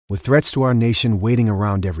With threats to our nation waiting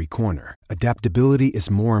around every corner, adaptability is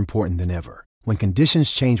more important than ever. When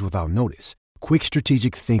conditions change without notice, quick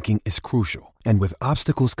strategic thinking is crucial. And with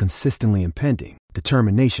obstacles consistently impending,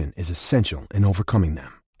 determination is essential in overcoming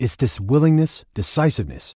them. It's this willingness,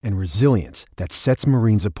 decisiveness, and resilience that sets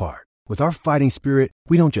Marines apart. With our fighting spirit,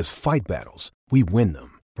 we don't just fight battles, we win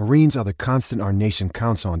them. Marines are the constant our nation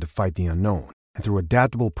counts on to fight the unknown. And through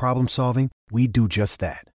adaptable problem solving, we do just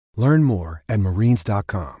that. Learn more at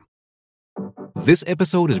marines.com. This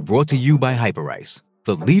episode is brought to you by Hyperice,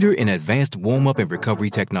 the leader in advanced warm-up and recovery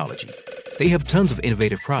technology. They have tons of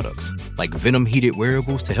innovative products, like Venom-heated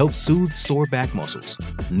wearables to help soothe sore back muscles,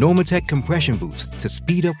 Normatec compression boots to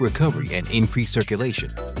speed up recovery and increase circulation,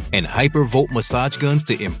 and Hypervolt massage guns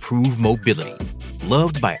to improve mobility.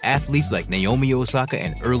 Loved by athletes like Naomi Osaka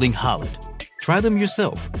and Erling Haaland. Try them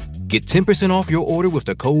yourself. Get 10% off your order with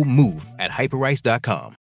the code MOVE at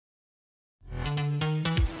hyperice.com.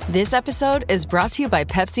 This episode is brought to you by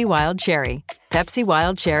Pepsi Wild Cherry. Pepsi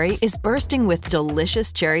Wild Cherry is bursting with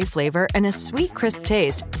delicious cherry flavor and a sweet, crisp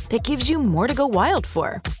taste that gives you more to go wild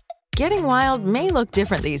for. Getting wild may look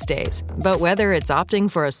different these days, but whether it's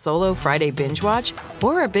opting for a solo Friday binge watch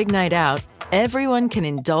or a big night out, everyone can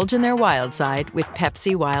indulge in their wild side with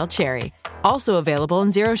Pepsi Wild Cherry. Also available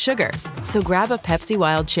in Zero Sugar. So grab a Pepsi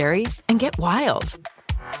Wild Cherry and get wild.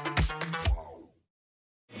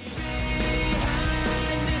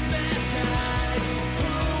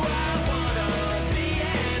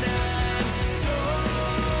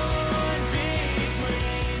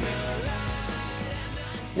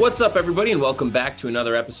 What's up, everybody, and welcome back to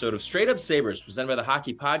another episode of Straight Up Sabres, presented by the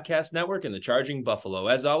Hockey Podcast Network and the Charging Buffalo.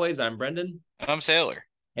 As always, I'm Brendan. I'm Sailor.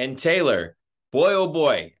 And Taylor. Boy, oh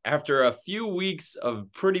boy, after a few weeks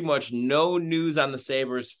of pretty much no news on the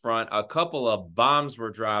Sabres front, a couple of bombs were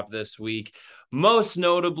dropped this week. Most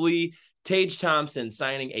notably, Tage Thompson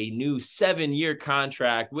signing a new 7-year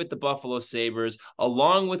contract with the Buffalo Sabres,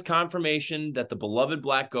 along with confirmation that the beloved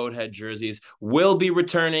Black Goathead jerseys will be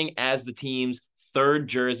returning as the team's third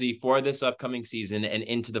jersey for this upcoming season and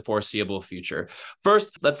into the foreseeable future. First,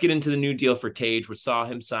 let's get into the new deal for Tage, which saw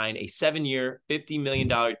him sign a 7-year, $50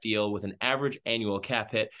 million deal with an average annual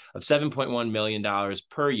cap hit of $7.1 million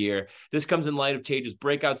per year. This comes in light of Tage's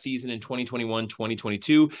breakout season in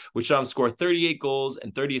 2021-2022, which saw him score 38 goals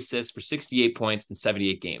and 30 assists for 68 points in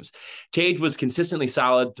 78 games. Tage was consistently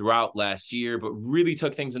solid throughout last year, but really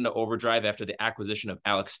took things into overdrive after the acquisition of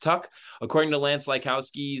Alex Tuch. According to Lance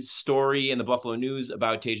Lykowski's story in the Buffalo News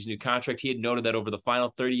about Tage's new contract, he had noted that over the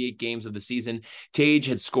final 38 games of the season, Tage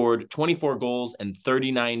had scored 24 goals and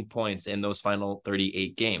 39 points in those final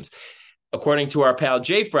 38 games. According to our pal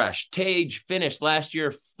Jay Fresh, Tage finished last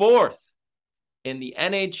year 4th in the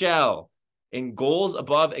NHL in goals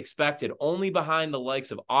above expected, only behind the likes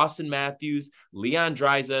of Austin Matthews, Leon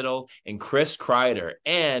Draisaitl, and Chris Kreider.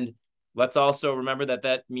 And let's also remember that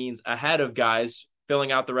that means ahead of guys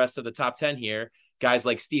filling out the rest of the top 10 here, guys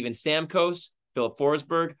like Steven Stamkos, Philip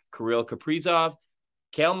Forsberg, Kirill Kaprizov,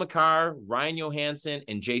 Cale Makar, Ryan Johansson,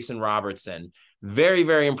 and Jason Robertson. Very,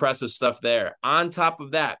 very impressive stuff there. On top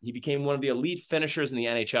of that, he became one of the elite finishers in the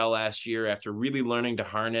NHL last year after really learning to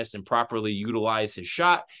harness and properly utilize his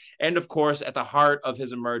shot. And of course, at the heart of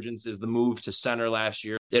his emergence is the move to center last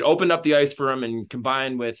year. It opened up the ice for him, and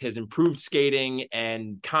combined with his improved skating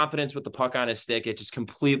and confidence with the puck on his stick, it just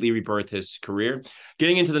completely rebirthed his career.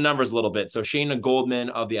 Getting into the numbers a little bit. So Shayna Goldman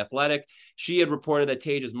of The Athletic, she had reported that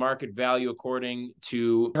Tage's market value, according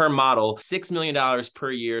to her model, $6 million per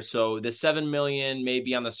year. So the $7 million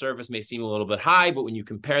maybe on the surface may seem a little bit high, but when you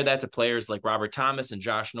compare that to players like Robert Thomas and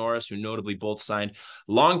Josh Norris, who notably both signed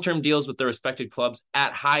long-term deals with their respective clubs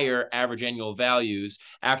at higher average annual values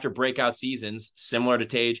after breakout seasons, similar to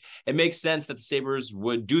Tage, it makes sense that the Sabres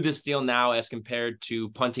would do this deal now as compared to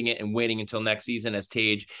punting it and waiting until next season, as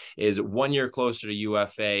Tage is 1 year closer to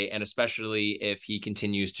UFA, and especially if he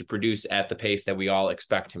continues to produce at the pace that we all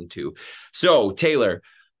expect him to. So, Taylor,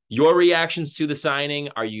 your reactions to the signing,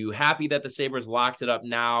 are you happy that the Sabres locked it up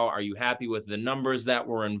now? Are you happy with the numbers that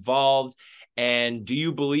were involved? And do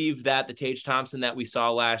you believe that the Tage Thompson that we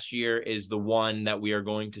saw last year is the one that we are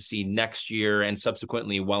going to see next year and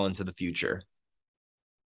subsequently well into the future?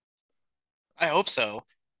 I hope so.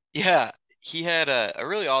 Yeah, he had a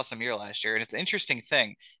really awesome year last year. And it's an interesting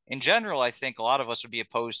thing. In general, I think a lot of us would be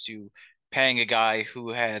opposed to paying a guy who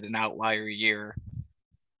had an outlier year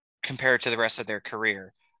compared to the rest of their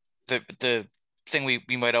career. The thing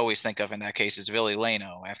we might always think of in that case is Ville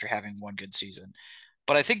Leno after having one good season.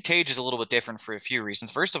 But I think Tage is a little bit different for a few reasons.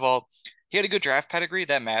 First of all, he had a good draft pedigree.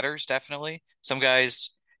 That matters, definitely. Some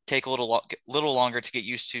guys take a little longer to get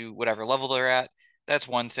used to whatever level they're at. That's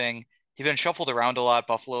one thing. He'd been shuffled around a lot.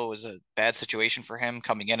 Buffalo was a bad situation for him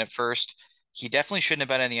coming in at first. He definitely shouldn't have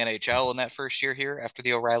been in the NHL in that first year here after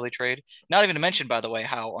the O'Reilly trade. Not even to mention, by the way,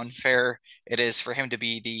 how unfair it is for him to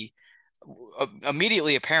be the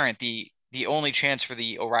immediately apparent the only chance for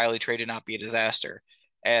the O'Reilly trade to not be a disaster,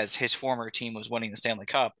 as his former team was winning the Stanley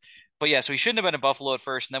Cup. But yeah, so he shouldn't have been in Buffalo at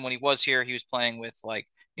first, and then when he was here, he was playing with like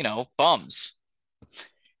bums,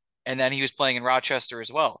 and then he was playing in Rochester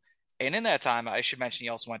as well. And in that time, I should mention he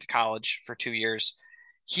also went to college for 2 years.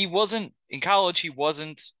 He wasn't in college. He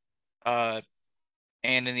wasn't, uh,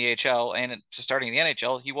 and in the AHL and starting in the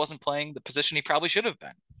NHL, he wasn't playing the position he probably should have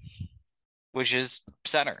been, which is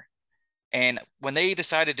center. And when they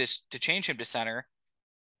decided to change him to center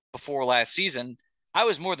before last season, I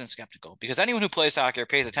was more than skeptical because anyone who plays hockey or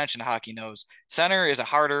pays attention to hockey knows center is a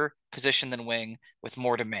harder position than wing with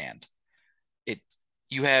more demand. It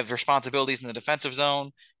You have responsibilities in the defensive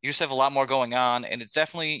zone. You just have a lot more going on, and it's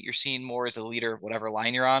definitely you're seen more as a leader of whatever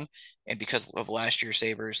line you're on. And because of last year's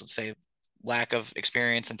Sabres, let's say lack of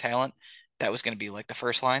experience and talent, that was going to be like the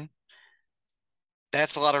first line.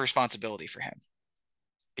 That's a lot of responsibility for him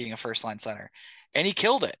being a first line center. And he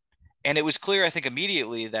killed it. And it was clear, I think,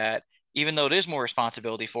 immediately that even though it is more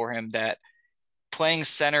responsibility for him, that playing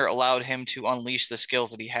center allowed him to unleash the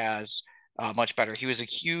skills that he has much better. He was a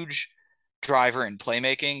huge driver in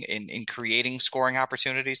playmaking, in creating scoring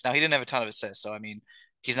opportunities. Now, he didn't have a ton of assists. So, I mean,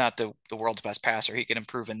 he's not the world's best passer. He can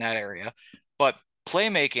improve in that area. But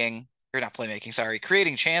creating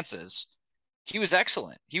chances, he was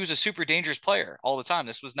excellent. He was a super dangerous player all the time.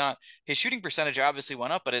 This was not his shooting percentage obviously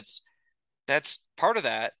went up, but that's part of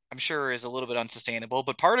that, I'm sure, is a little bit unsustainable.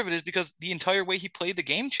 But part of it is because the entire way he played the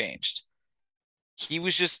game changed. He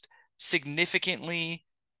was just significantly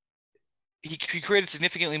he created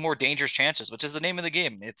significantly more dangerous chances, which is the name of the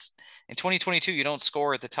game. It's in 2022, you don't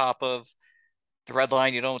score at the top of the red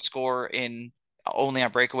line. You don't score in only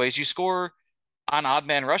on breakaways. You score on odd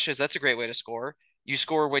man rushes. That's a great way to score. You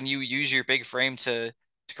score when you use your big frame to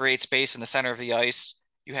create space in the center of the ice.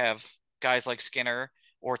 You have guys like Skinner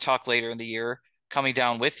or Tuck later in the year coming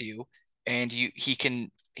down with you, and he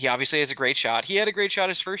obviously has a great shot. He had a great shot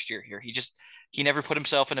his first year here. He never put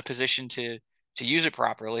himself in a position to use it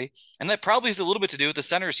properly, and that probably has a little bit to do with the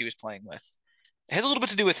centers he was playing with. It has a little bit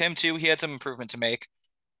to do with him too. He had some improvement to make.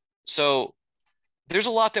 So there's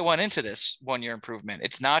a lot that went into this 1 year improvement.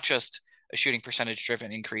 It's not just a shooting percentage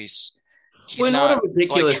driven increase. He's Well, what a not like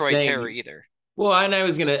ridiculous Troy thing. Terry either. Well, and I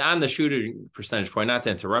was going to, on the shooting percentage point, not to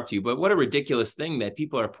interrupt you, but what a ridiculous thing that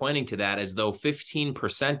people are pointing to that as though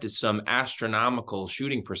 15% is some astronomical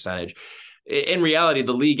shooting percentage. In reality,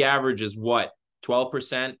 the league average is what,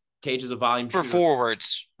 12%? Tage is a volume For shooter.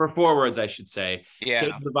 forwards. For forwards, I should say. Yeah. Tage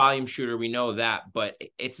is a volume shooter. We know that. But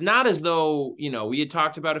it's not as though, we had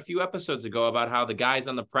talked about a few episodes ago about how the guys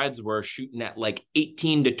on the Preds were shooting at like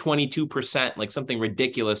 18 to 22%, like something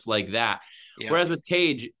ridiculous like that. Yeah. Whereas with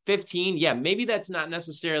Tage, 15, yeah, maybe that's not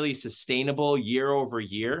necessarily sustainable year over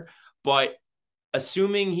year. But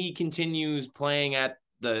assuming he continues playing at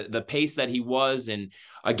the pace that he was, and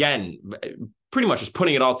again, pretty much just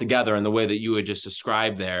putting it all together in the way that you had just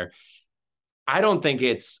described there, I don't think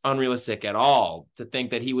it's unrealistic at all to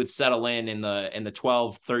think that he would settle in the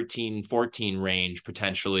 12, 13, 14 range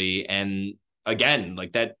potentially. And again,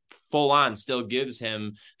 like that full on still gives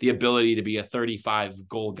him the ability to be a 35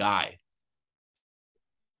 goal guy.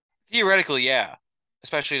 Theoretically, yeah,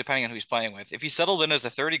 especially depending on who he's playing with. If he settled in as a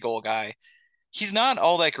 30 goal guy, he's not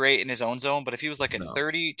all that great in his own zone, but if he was like a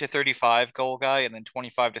 30 to 35 goal guy and then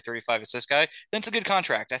 25 to 35 assist guy, then it's a good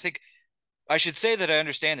contract. I think I should say that I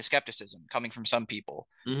understand the skepticism coming from some people,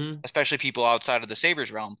 especially people outside of the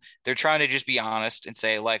Sabres realm. They're trying to just be honest and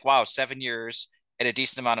say like, wow, 7 years at a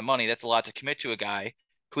decent amount of money. That's a lot to commit to a guy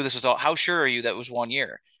who this was all. How sure are you that was 1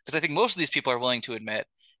 year? Because I think most of these people are willing to admit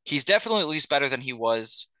he's definitely at least better than he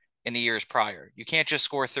was in the years prior. You can't just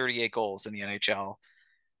score 38 goals in the NHL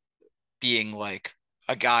being like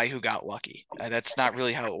a guy who got lucky. That's not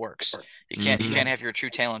really how it works. You can't have your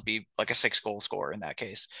true talent be like a 6-goal scorer in that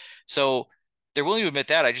case. So they're willing to admit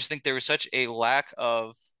that. I just think there was such a lack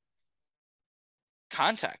of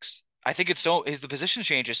context. I think the position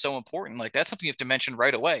change is so important. Like that's something you have to mention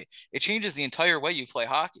right away. It changes the entire way you play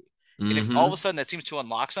hockey. And if all of a sudden that seems to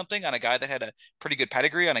unlock something on a guy that had a pretty good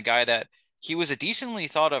pedigree, on a guy that he was a decently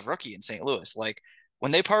thought of rookie in St. Louis, like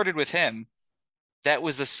when they parted with him, that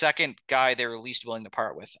was the second guy they were least willing to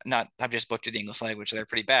part with. I'm just butchered the English language. They're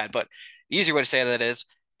pretty bad, but the easier way to say that is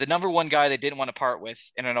the number one guy they didn't want to part with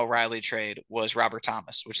in an O'Reilly trade was Robert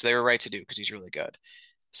Thomas, which they were right to do because he's really good.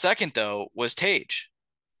 Second, though, was Tage.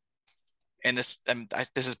 And this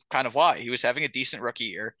is kind of why he was having a decent rookie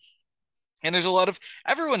year. And there's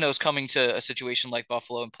everyone knows coming to a situation like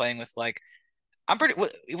Buffalo and playing with like,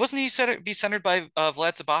 wasn't he be centered by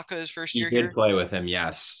Vlad Zabaka his first He year did here? play with him,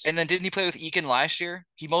 yes. And then didn't he play with Eakin last year?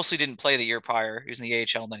 He mostly didn't play the year prior. He was in the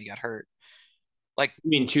AHL and then he got hurt. Like, You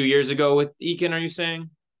mean 2 years ago with Eakin, are you saying?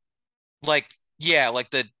 yeah, like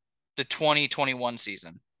the 2021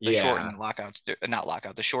 season, the Yeah. shortened lockouts, not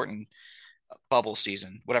lockout, the shortened bubble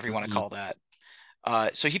season, whatever you want to Mhm. call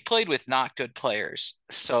that. So he played with not good players.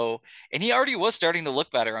 And he already was starting to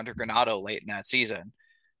look better under Granato late in that season.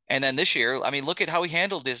 And then this year, I mean, look at how he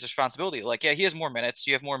handled his responsibility. Like, yeah, he has more minutes.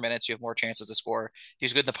 You have more minutes. You have more chances to score.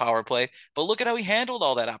 He's good in the power play. But look at how he handled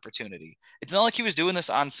all that opportunity. It's not like he was doing this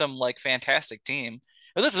on some like fantastic team.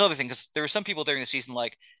 But that's another thing, because there were some people during the season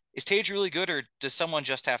like, is Tage really good, or does someone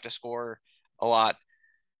just have to score a lot?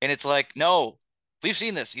 And it's like, no, we've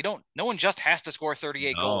seen this. No one just has to score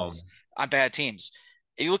 38 No. goals on bad teams.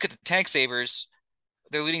 If you look at the Tank Sabres,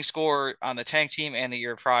 their leading scorer on the Tank team and the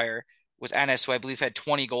year prior was Ennis, who I believe had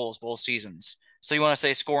 20 goals both seasons. So you want to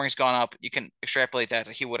say scoring's gone up, you can extrapolate that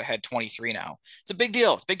to he would have had 23 now. It's a big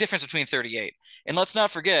deal. It's a big difference between 38. And let's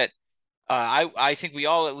not forget, I think we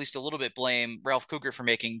all at least a little bit blame Ralph Kruger for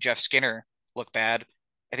making Jeff Skinner look bad.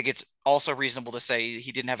 I think it's also reasonable to say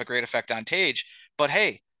he didn't have a great effect on Tage. But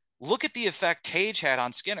hey, look at the effect Tage had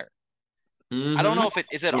on Skinner. I don't Mm-hmm. know if it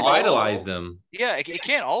is it all. Revitalized them. Yeah, it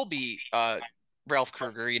can't all be Ralph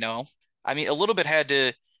Kruger, you know. I mean, a little bit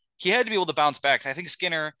he had to be able to bounce back. I think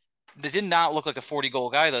Skinner did not look like a 40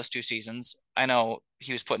 goal guy those 2 seasons. I know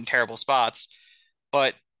he was put in terrible spots,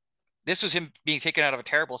 but this was him being taken out of a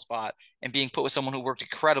terrible spot and being put with someone who worked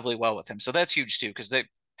incredibly well with him. So that's huge too, because they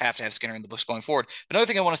have to have Skinner in the books going forward. But another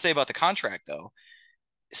thing I want to say about the contract, though,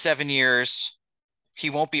 7 years,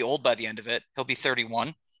 he won't be old by the end of it. He'll be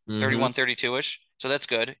 31, Mm-hmm. 31, 32-ish. So that's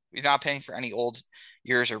good. You're not paying for any old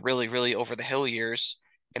years or really, really over the hill years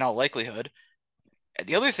in all likelihood.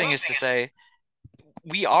 The other thing is to say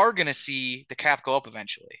we are going to see the cap go up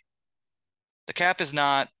eventually. The cap is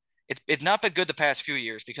not it's not been good the past few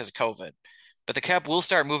years because of COVID, but the cap will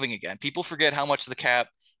start moving again. People forget how much the cap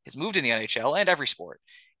has moved in the NHL and every sport.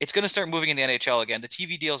 It's going to start moving in the NHL again. The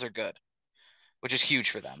TV deals are good, which is huge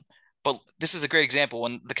for them. But this is a great example.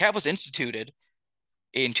 When the cap was instituted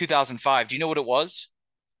in 2005, do you know what it was?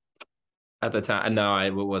 At the time, no,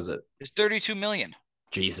 what was it? It's 32 million.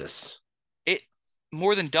 Jesus. It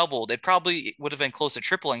more than doubled. It probably would have been close to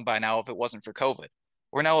tripling by now if it wasn't for COVID.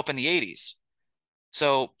 We're now up in the 80s.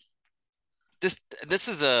 So this this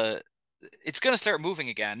is a it's going to start moving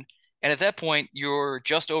again. And at that point, your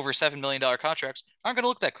just over $7 million contracts aren't going to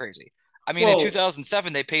look that crazy. I mean, in Well,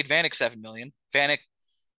 2007, they paid Vanek 7 million. Vanek,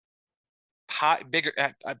 bigger,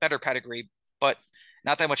 a better pedigree, but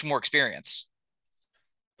not that much more experience.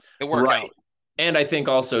 It worked right. out. And I think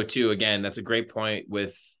also, too, again, that's a great point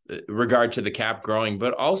with regard to the cap growing,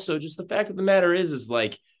 but also just the fact of the matter is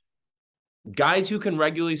like guys who can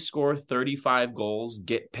regularly score 35 goals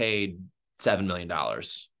get paid $7 million.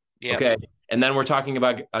 Yep. Okay. And then we're talking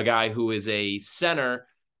about a guy who is a center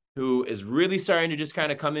who is really starting to just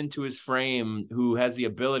kind of come into his frame, who has the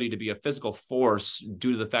ability to be a physical force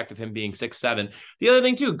due to the fact of him being 6'7". The other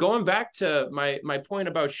thing, too, going back to my point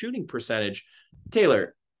about shooting percentage,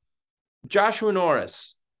 Taylor, Joshua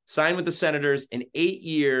Norris signed with the Senators an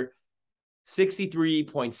 8-year,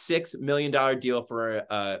 $63.6 million deal for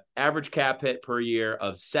an average cap hit per year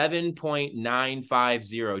of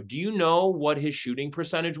 7.950. Do you know what his shooting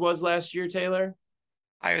percentage was last year, Taylor?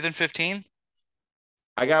 Higher than 15?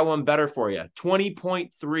 I got one better for you.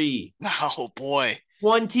 20.3. Oh, boy.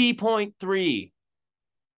 20.3.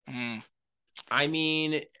 Mm. I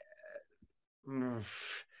mean,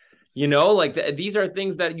 like these are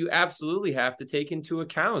things that you absolutely have to take into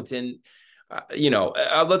account. And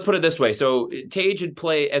let's put it this way. So Tage had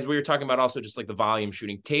played, as we were talking about, also just like the volume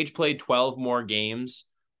shooting. Tage played 12 more games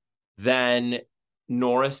than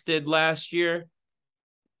Norris did last year.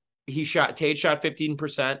 Tage shot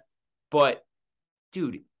 15%, but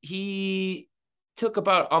dude, he took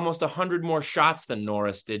about almost 100 more shots than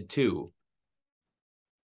Norris did too.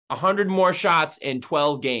 100 more shots in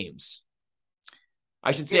 12 games.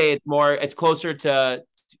 I should say it's closer to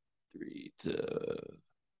 3 to.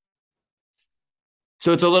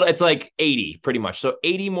 So it's like 80 pretty much. So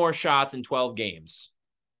 80 more shots in 12 games.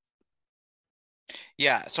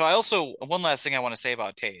 Yeah. So one last thing I want to say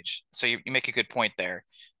about Tage. So you make a good point there.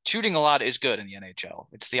 Shooting a lot is good in the NHL.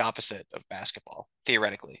 It's the opposite of basketball,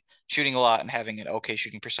 theoretically. Shooting a lot and having an okay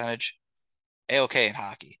shooting percentage, A-okay in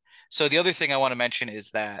hockey. So the other thing I want to mention is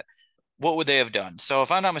that what would they have done? So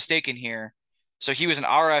if I'm not mistaken here, so he was an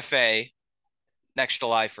RFA next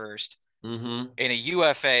July 1st Mm-hmm. and a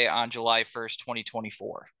UFA on July 1st,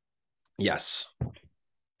 2024. Yes.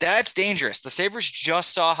 That's dangerous. The Sabres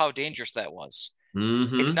just saw how dangerous that was. It's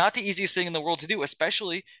Mm-hmm. not the easiest thing in the world to do,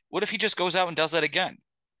 especially what if he just goes out and does that again?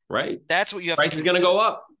 Right. That's what you have to Price is going to consider. go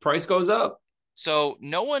up. Price goes up. So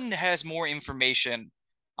no one has more information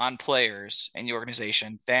on players in the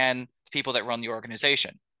organization than the people that run the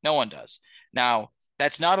organization. No one does. Now,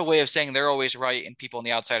 that's not a way of saying they're always right and people on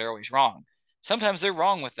the outside are always wrong. Sometimes they're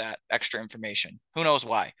wrong with that extra information. Who knows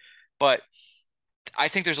why? But I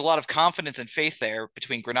think there's a lot of confidence and faith there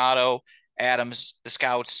between Granato, Adams, the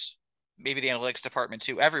scouts, maybe the analytics department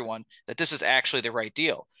too, everyone, that this is actually the right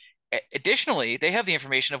deal. Additionally, they have the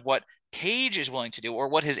information of what Tage is willing to do or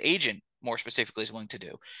what his agent more specifically is willing to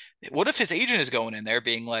do. What if his agent is going in there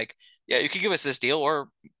being like, yeah, you could give us this deal or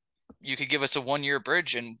you could give us a 1 year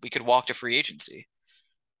bridge and we could walk to free agency.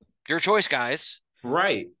 Your choice, guys.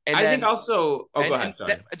 Right. And I think then also, oh, go and ahead.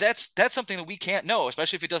 Sorry. that's something that we can't know,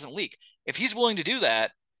 especially if it doesn't leak. If he's willing to do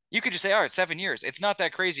that, you could just say, all right, 7 years. It's not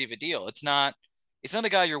that crazy of a deal. It's not a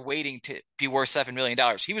guy you're waiting to be worth $7 million.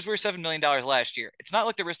 He was worth $7 million last year. It's not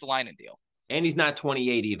like the Ristolainen deal. And he's not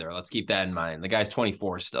 28 either. Let's keep that in mind. The guy's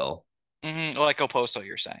 24 still. Like Oposo,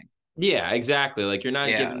 you're saying. Yeah, exactly. Like you're not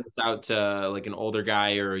Yeah. giving this out to like an older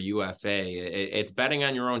guy or a UFA. It's betting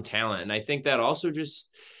on your own talent. And I think that also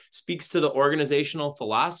just speaks to the organizational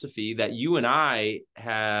philosophy that you and I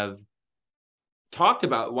have talked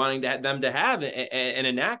about wanting them to have and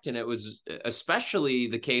enact. And it was especially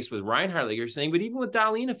the case with Reinhardt, like you're saying, but even with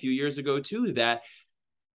Dahlin a few years ago too, that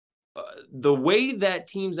the way that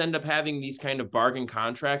teams end up having these kind of bargain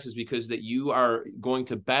contracts is because that you are going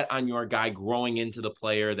to bet on your guy growing into the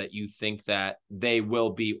player that you think that they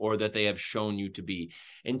will be or that they have shown you to be.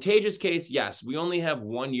 In Tage's case, yes, we only have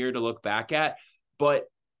 1 year to look back at, but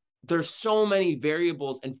there's so many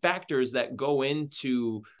variables and factors that go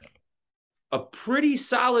into a pretty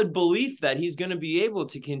solid belief that he's going to be able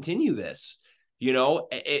to continue this. You know,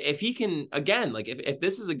 if he can, again, like if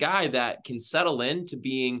this is a guy that can settle into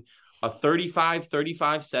being a 35,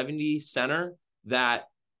 70 center that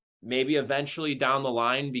maybe eventually down the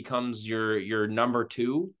line becomes your number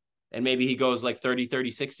two, and maybe he goes like 30,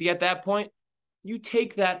 30, 60 at that point, you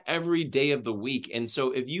take that every day of the week. And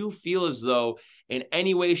so if you feel as though in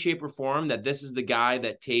any way, shape, or form that this is the guy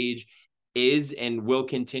that Tage is and will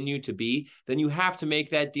continue to be, then you have to make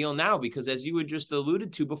that deal now, because as you had just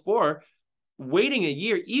alluded to before, waiting a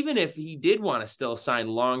year, even if he did want to still sign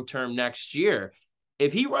long-term next year,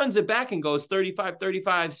 if he runs it back and goes 35,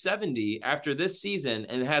 35, 70 after this season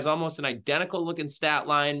and has almost an identical looking stat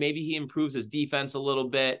line, maybe he improves his defense a little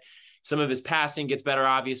bit. Some of his passing gets better,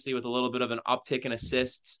 obviously, with a little bit of an uptick in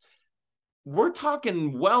assists. We're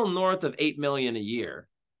talking well north of $8 million a year.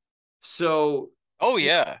 So, Oh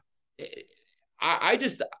yeah.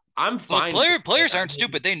 I'm fine. Look, players aren't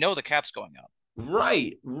stupid. They know the cap's going up.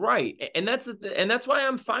 Right. And that's why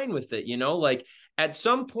I'm fine with it. You know, like at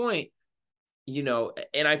some point, you know,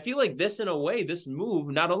 and I feel like this, in a way, this move,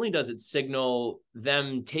 not only does it signal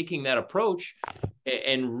them taking that approach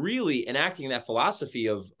and really enacting that philosophy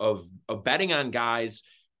of betting on guys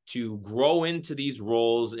to grow into these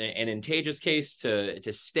roles, and in Tage's case,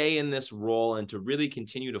 to stay in this role and to really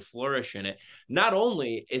continue to flourish in it. Not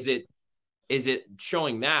only is it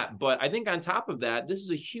showing that, but I think on top of that, this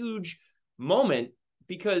is a huge moment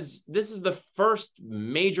because this is the first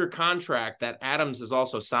major contract that Adams has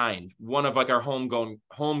also signed, one of like our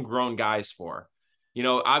homegrown guys for. You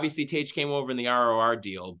know, obviously Tage came over in the ROR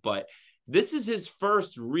deal, but this is his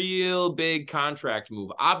first real big contract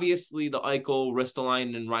move. Obviously, the Eichel,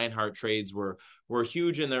 Ristolainen, and Reinhardt trades were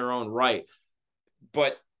huge in their own right.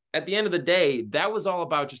 But at the end of the day, that was all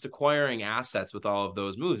about just acquiring assets with all of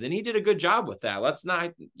those moves. And he did a good job with that. Let's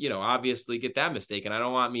not, you know, obviously get that mistaken. I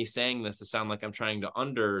don't want me saying this to sound like I'm trying to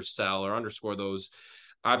undersell or underscore those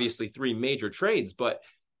obviously three major trades. But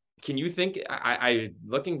can you think, I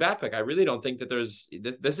looking back, like I really don't think that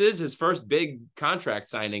this is his first big contract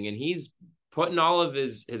signing, and he's putting all of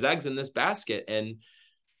his eggs in this basket. And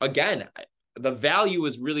again, the value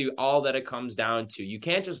is really all that it comes down to. You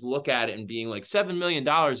can't just look at it and being like $7 million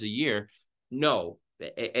a year. No,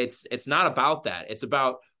 it's not about that. It's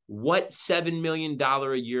about what $7 million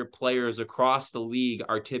a year players across the league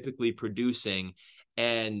are typically producing.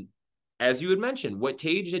 And as you had mentioned, what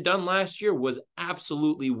Tage had done last year was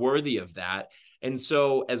absolutely worthy of that. And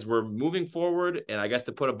so as we're moving forward, and I guess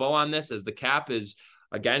to put a bow on this, as the cap is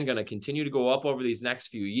again going to continue to go up over these next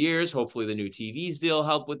few years, hopefully the new TVs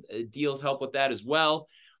deals help with that as well,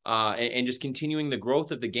 and just continuing the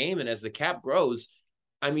growth of the game. And as the cap grows,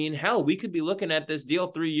 I mean, hell, we could be looking at this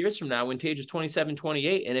deal 3 years from now when Tage is 27,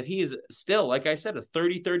 28. And if he is still, like I said, a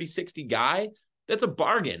 30, 30, 60 guy, that's a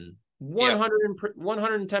bargain. Yep,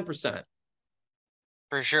 110%.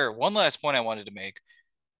 for sure. One last point I wanted to make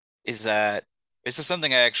is that this is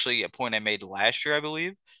something a point I made last year, I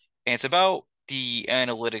believe, and it's about the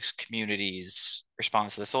analytics community's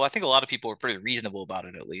response to this. So I think a lot of people were pretty reasonable about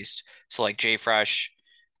it, at least. So like Jay Fresh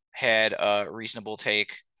had a reasonable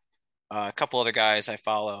take. A couple other guys I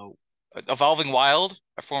follow, Evolving Wild,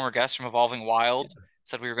 a former guest from Evolving Wild,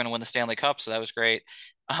 said we were going to win the Stanley Cup, so that was great.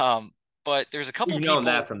 Um, but there's a couple We've known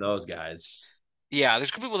people, that from those guys. yeah, there's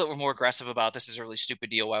a couple people that were more aggressive about this is a really stupid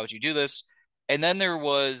deal. Why would you do this? And then there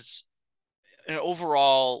was an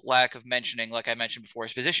overall lack of mentioning, like I mentioned before,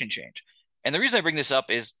 his position change. And the reason I bring this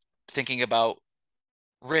up is thinking about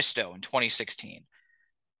Risto in 2016.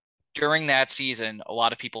 During that season, a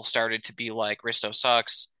lot of people started to be like, Risto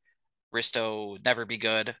sucks. Risto never be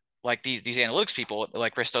good. Like these analytics people,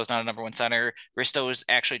 like Risto's not a number one center. Risto is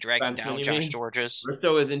actually dragging Defenseman, down you Josh mean? Georges.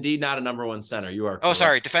 Risto is indeed not a number one center. You are Oh, correct.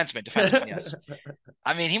 sorry, defenseman, yes.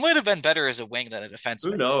 I mean, he might have been better as a wing than a Who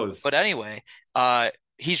defenseman. But knows? anyway,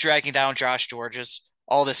 he's dragging down Josh Georges,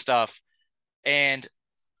 all this stuff. And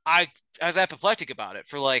I I was apoplectic about it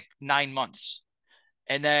for like 9 months.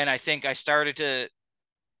 And then I think I started to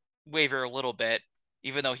waver a little bit,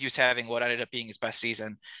 even though he was having what ended up being his best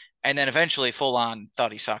season. And then eventually full on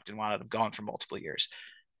thought he sucked and wanted him gone for multiple years.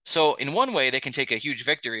 So in one way, they can take a huge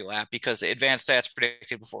victory lap because the advanced stats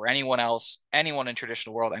predicted before anyone else, anyone in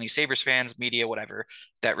traditional world, any Sabres fans, media, whatever,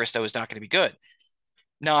 that Risto is not going to be good.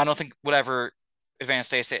 No, I don't think whatever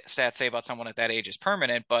advanced stats say about someone at that age is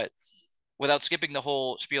permanent, but without skipping the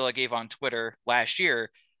whole spiel I gave on Twitter last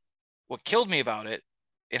year, what killed me about it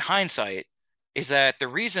in hindsight is that the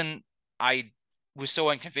reason I was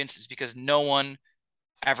so unconvinced is because no one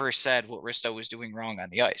ever said what Risto was doing wrong on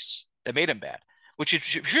the ice that made him bad, which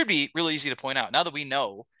should be really easy to point out now that we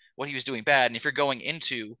know what he was doing bad. And if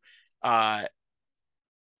uh,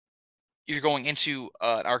 you're going into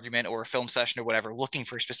an argument or a film session or whatever, looking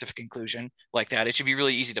for a specific conclusion like that, it should be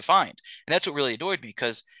really easy to find. And that's what really annoyed me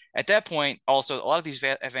because at that point, also a lot of these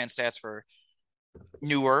advanced stats were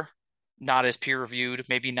newer, not as peer reviewed,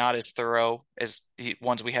 maybe not as thorough as the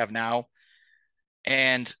ones we have now.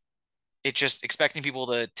 And it just expecting people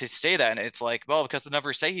to say that. And it's like, well, because the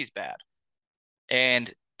numbers say he's bad.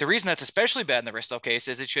 And the reason that's especially bad in the Risto case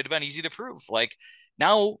is it should have been easy to prove. Like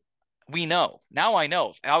now we know. Now I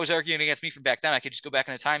know. If I was arguing against me from back then, I could just go back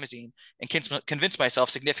in a time machine and convince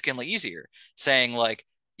myself significantly easier, saying like,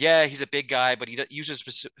 yeah, he's a big guy, but he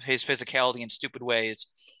uses his physicality in stupid ways.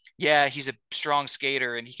 Yeah, he's a strong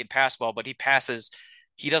skater and he can pass well, but he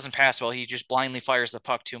doesn't pass well. He just blindly fires the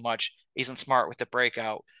puck too much. He isn't smart with the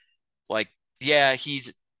breakout. Like, yeah,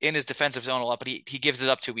 he's in his defensive zone a lot, but he gives it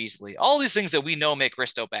up too easily. All these things that we know make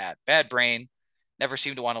Risto bad. Bad brain, never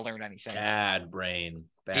seem to want to learn anything. Bad brain.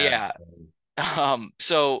 Yeah. Brain.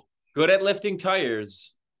 So good at lifting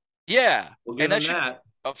tires. yeah, We'll give him that.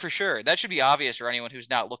 For sure. That should be obvious for anyone who's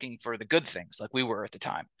not looking for the good things like we were at the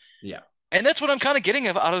time. Yeah. And that's what I'm kind of getting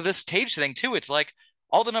out of this Tage thing too. It's like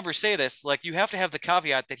all the numbers say this, like you have to have the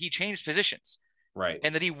caveat that he changed positions. Right.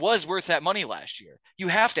 And that he was worth that money last year. You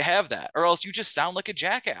have to have that, or else you just sound like a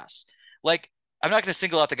jackass. Like, I'm not going to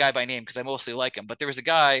single out the guy by name because I mostly like him, but there was a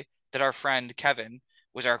guy that our friend Kevin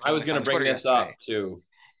was arguing with on Twitter yesterday. Up too.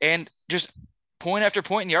 And just point after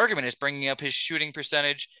point in the argument is bringing up his shooting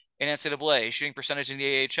percentage in NCAA, shooting percentage in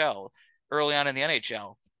the AHL, early on in the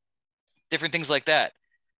NHL, different things like that.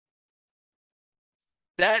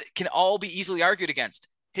 That can all be easily argued against.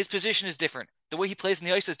 His position is different. The way he plays in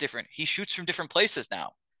the ice is different. He shoots from different places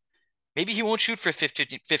now. Maybe he won't shoot for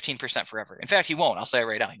 15% forever. In fact, he won't. I'll say it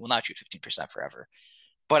right now. He will not shoot 15% forever.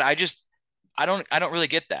 But I don't really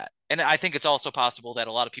get that. And I think it's also possible that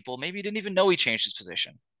a lot of people maybe didn't even know he changed his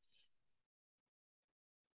position.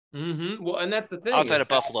 Mm-hmm. Well, and that's the thing. Outside of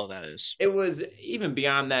Buffalo, that is. It was even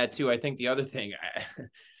beyond that, too. I think the other thing,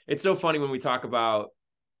 it's so funny when we talk about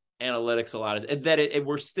analytics a lot, that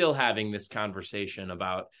we're still having this conversation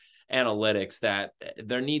about analytics, that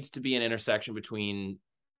there needs to be an intersection between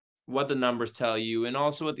what the numbers tell you and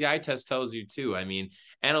also what the eye test tells you, too. I mean,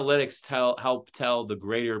 analytics help tell the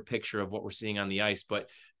greater picture of what we're seeing on the ice, but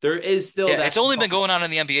there is still that. It's only been going on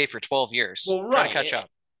in the NBA for 12 years. Well, right. Trying to catch up.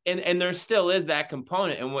 And there still is that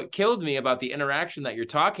component. And what killed me about the interaction that you're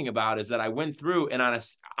talking about is that I went through and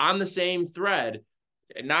on the same thread,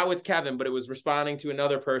 not with Kevin, but it was responding to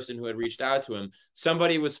another person who had reached out to him.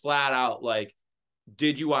 Somebody was flat out like,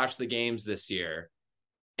 did you watch the games this year?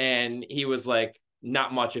 And he was like,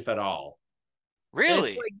 not much, if at all.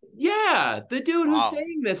 Really? Like, yeah. The dude who's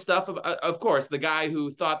saying this stuff, of course, the guy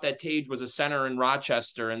who thought that Tage was a center in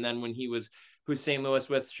Rochester. And then when he was who's St. Louis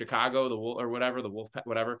with Chicago, the Wolf or whatever, the Wolf,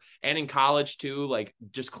 whatever, and in college too, like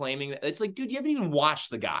just claiming that it's like, dude, you haven't even watched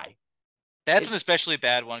the guy. That's an especially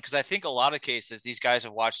bad one because I think a lot of cases these guys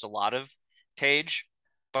have watched a lot of Tage,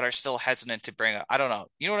 but are still hesitant to bring up. I don't know.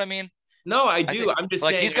 You know what I mean? No, I do. I'm just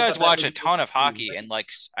like saying these guys watch a ton of hockey, right. and like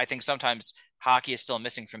I think sometimes hockey is still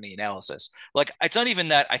missing from the analysis. Like it's not even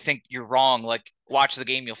that I think you're wrong. Like watch the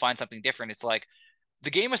game, you'll find something different. It's like the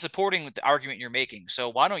game is supporting the argument you're making. So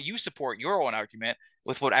why don't you support your own argument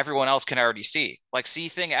with what everyone else can already see? Like see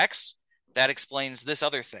thing X, that explains this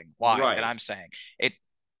other thing. Why Right. that I'm saying it.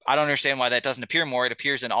 I don't understand why that doesn't appear more. It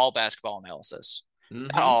appears in all basketball analysis.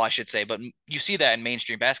 Not all, I should say, but you see that in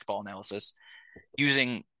mainstream basketball analysis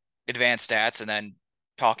using advanced stats and then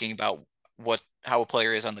talking about how a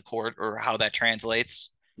player is on the court or how that translates.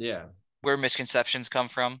 Yeah. Where misconceptions come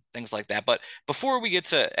from, things like that. But before we get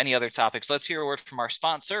to any other topics, let's hear a word from our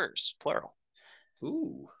sponsors, plural.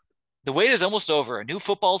 Ooh. The wait is almost over. A new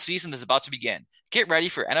football season is about to begin. Get ready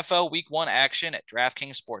for NFL Week 1 action at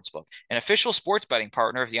DraftKings Sportsbook, an official sports betting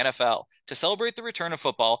partner of the NFL. To celebrate the return of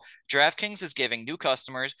football, DraftKings is giving new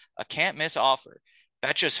customers a can't-miss offer.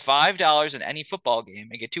 Bet just $5 in any football game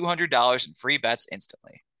and get $200 in free bets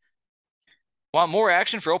instantly. Want more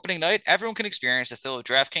action for opening night? Everyone can experience the thrill of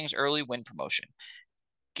DraftKings early win promotion.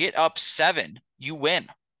 Get up 7, you win.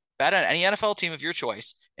 Bet on any NFL team of your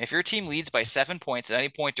choice, and if your team leads by 7 points at any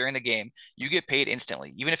point during the game, you get paid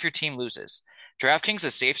instantly, even if your team loses. DraftKings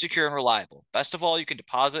is safe, secure, and reliable. Best of all, you can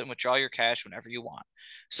deposit and withdraw your cash whenever you want.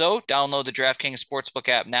 So, download the DraftKings Sportsbook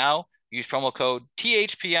app now. Use promo code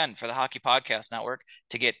THPN for the Hockey Podcast Network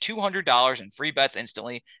to get $200 in free bets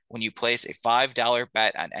instantly when you place a $5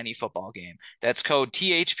 bet on any football game. That's code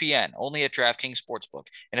THPN only at DraftKings Sportsbook,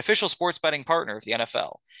 an official sports betting partner of the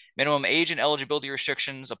NFL. Minimum age and eligibility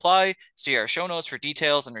restrictions apply. See our show notes for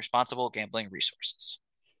details and responsible gambling resources.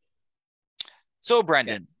 So,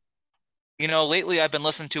 Brendan, lately I've been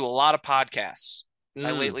listening to a lot of podcasts.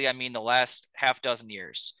 By lately, I mean the last half dozen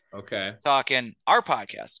years. Okay. Talking our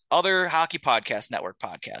podcast, other hockey podcast network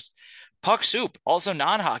podcasts, Puck Soup, also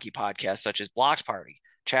non-hockey podcasts such as Blocked Party,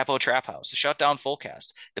 Chapo Trap House, the Shutdown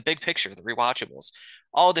Fullcast, The Big Picture, The Rewatchables,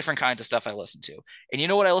 all different kinds of stuff I listen to. And you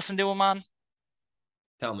know what I listen to them on?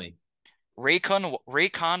 Tell me.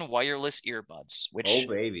 Raycon wireless earbuds, which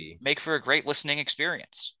make for a great listening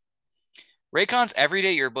experience. Raycon's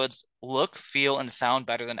everyday earbuds look, feel, and sound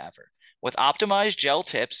better than ever. With optimized gel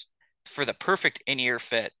tips for the perfect in-ear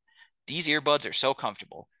fit, these earbuds are so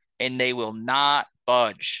comfortable, and they will not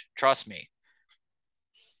budge. Trust me.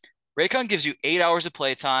 Raycon gives you 8 hours of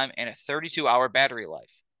playtime and a 32-hour battery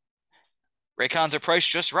life. Raycons are priced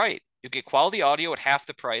just right. You get quality audio at half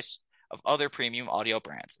the price of other premium audio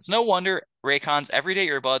brands. It's no wonder Raycon's everyday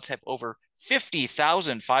earbuds have over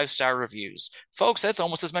 50,000 five-star reviews. Folks, that's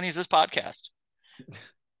almost as many as this podcast.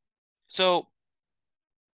 So,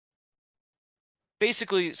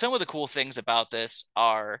 basically, some of the cool things about this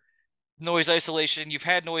are noise isolation. You've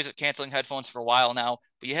had noise canceling headphones for a while now,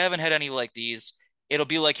 but you haven't had any like these. It'll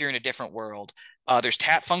be like you're in a different world. There's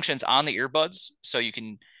tap functions on the earbuds, so you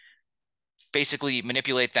can basically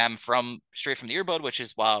manipulate them straight from the earbud, which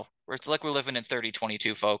is wow. It's like we're living in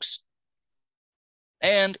 3022, folks.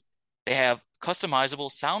 And they have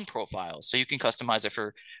customizable sound profiles, so you can customize it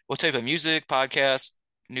for what type of music, podcast,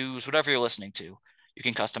 news, whatever you're listening to. You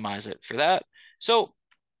can customize it for that. So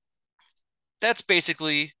that's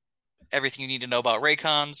basically everything you need to know about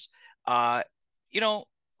Raycons. I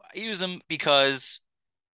use them because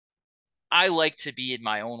I like to be in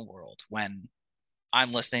my own world when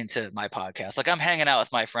I'm listening to my podcast. Like I'm hanging out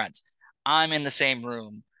with my friends. I'm in the same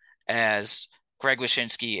room as Greg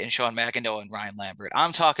Wyshynski and Sean McIndoe and Ryan Lambert.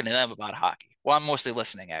 I'm talking to them about hockey. Well, I'm mostly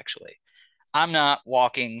listening, actually. I'm not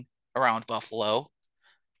walking around Buffalo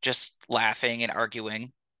just laughing and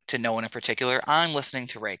arguing to no one in particular. I'm listening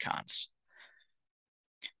to Raycons.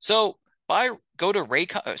 So go to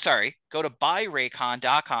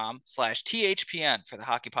buyraycon.com/THPN for the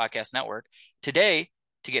Hockey Podcast Network today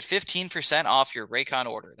to get 15% off your Raycon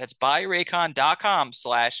order. That's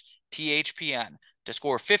buyraycon.com/THPN to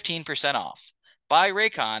score 15% off.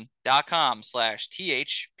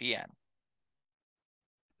 Buyraycon.com/THPN.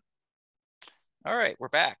 All right, we're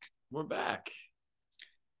back.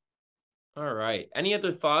 All right. Any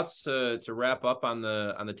other thoughts to wrap up on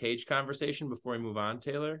the Tage conversation before we move on,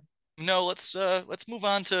 Taylor? No, let's move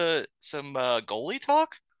on to some goalie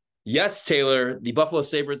talk. Yes, Taylor. The Buffalo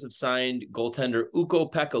Sabres have signed goaltender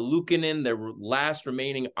Ukko-Pekka Luukkonen, their last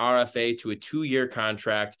remaining RFA, to a 2-year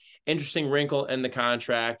contract. Interesting wrinkle in the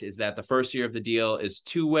contract is that the first year of the deal is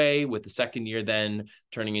two-way, with the second year then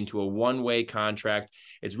turning into a one-way contract.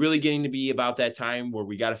 It's really getting to be about that time where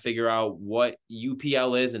we got to figure out what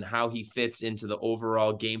UPL is and how he fits into the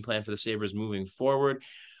overall game plan for the Sabres moving forward.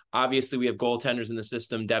 Obviously, we have goaltenders in the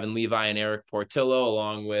system, Devin Levi and Eric Portillo,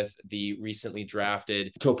 along with the recently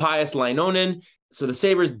drafted Topias Lainonen. So the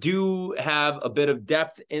Sabres do have a bit of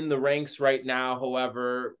depth in the ranks right now.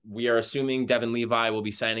 However, we are assuming Devin Levi will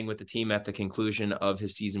be signing with the team at the conclusion of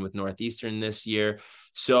his season with Northeastern this year.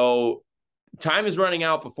 So time is running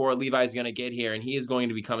out before Levi's going to get here, and he is going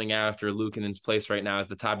to be coming after Luukkonen's place right now as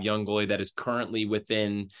the top young goalie that is currently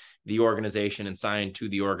within the organization and signed to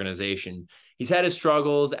the organization. He's had his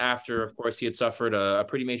struggles after, of course, he had suffered a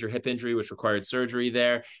pretty major hip injury, which required surgery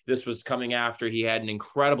there. This was coming after he had an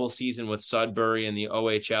incredible season with Sudbury in the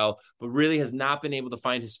OHL, but really has not been able to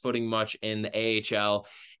find his footing much in the AHL.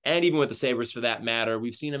 And even with the Sabres, for that matter,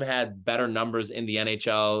 we've seen him had better numbers in the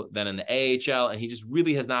NHL than in the AHL, and he just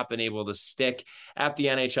really has not been able to stick at the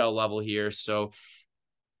NHL level here. So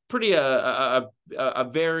pretty a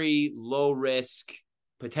very low risk,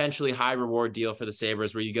 potentially high reward deal for the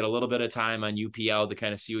Sabres, where you get a little bit of time on UPL to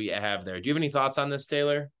kind of see what you have there. Do you have any thoughts on this,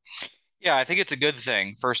 Taylor? Yeah, I think it's a good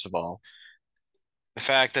thing, first of all. The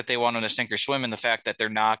fact that they want him to sink or swim and the fact that they're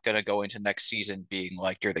not going to go into next season being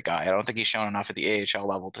like, you're the guy. I don't think he's shown enough at the AHL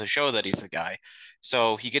level to show that he's the guy.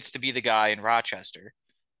 So he gets to be the guy in Rochester.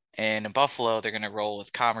 And in Buffalo, they're going to roll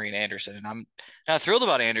with Comrie and Anderson. And I'm not thrilled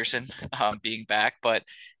about Anderson being back, but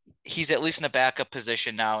he's at least in a backup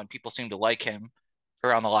position now, and people seem to like him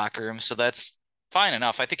around the locker room. So that's fine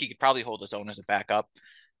enough. I think he could probably hold his own as a backup.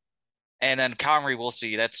 And then Comrie, we'll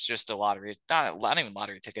see. That's just a lottery, not even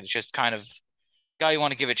lottery ticket. It's just kind of guy you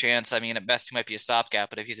want to give a chance. I mean, at best, he might be a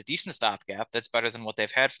stopgap, but if he's a decent stopgap, that's better than what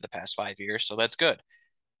they've had for the past 5 years. So that's good.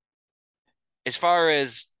 As far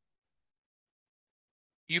as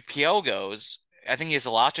UPL goes, I think he has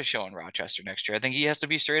a lot to show in Rochester next year. I think he has to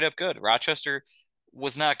be straight up good. Rochester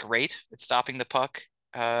was not great at stopping the puck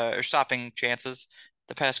or stopping chances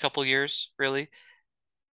the past couple years, really.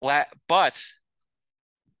 But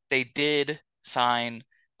they did sign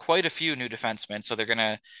quite a few new defensemen, so they're going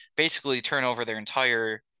to basically turn over their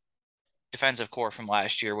entire defensive core from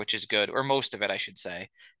last year, which is good, or most of it, I should say.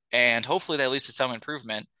 And hopefully that leads to some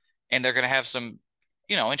improvement. And they're going to have some,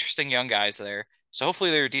 interesting young guys there. So hopefully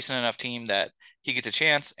they're a decent enough team that he gets a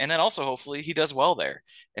chance. And then also hopefully he does well there.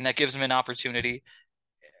 And that gives him an opportunity.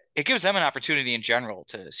 It gives them an opportunity in general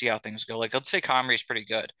to see how things go. Like, let's say Comrie's pretty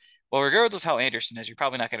good. Well, regardless how Anderson is, you're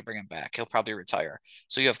probably not going to bring him back. He'll probably retire.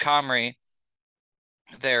 So you have Comrie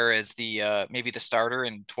there as the maybe the starter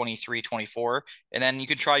in 23, 24, and then you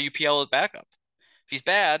can try UPL as backup. If he's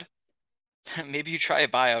bad, maybe you try a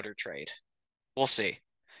buyout or trade. We'll see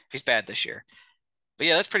if he's bad this year. But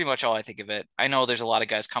yeah, that's pretty much all I think of it. I know there's a lot of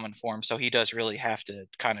guys coming for him, so he does really have to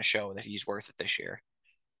kind of show that he's worth it this year.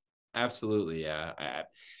 Absolutely, yeah.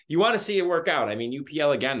 You want to see it work out. I mean,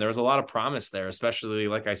 UPL, again, there was a lot of promise there, especially,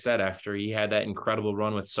 like I said, after he had that incredible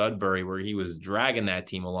run with Sudbury where he was dragging that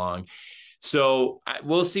team along. So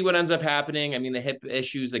we'll see what ends up happening. I mean, the hip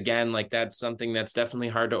issues, again, like that's something that's definitely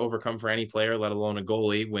hard to overcome for any player, let alone a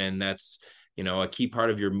goalie, when that's, a key part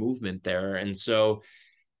of your movement there. And so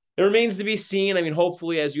it remains to be seen. I mean,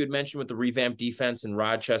 hopefully, as you had mentioned with the revamped defense in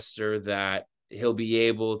Rochester, that he'll be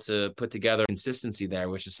able to put together consistency there,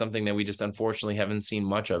 which is something that we just unfortunately haven't seen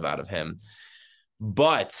much of out of him.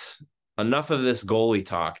 But enough of this goalie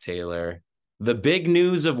talk, Taylor. The big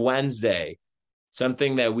news of Wednesday,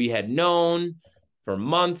 something that we had known for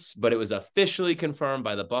months, but it was officially confirmed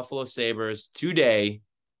by the Buffalo Sabres today.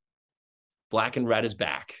 Black and red is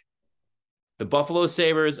back. The Buffalo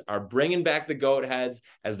Sabres are bringing back the Goat Heads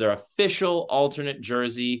as their official alternate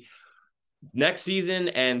jersey next season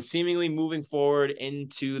and seemingly moving forward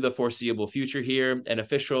into the foreseeable future here. An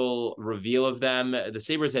official reveal of them, the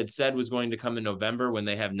Sabres had said was going to come in November when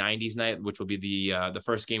they have 90s night, which will be the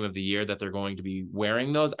first game of the year that they're going to be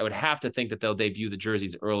wearing those. I would have to think that they'll debut the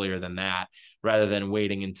jerseys earlier than that rather than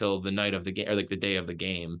waiting until the night of the game or like the day of the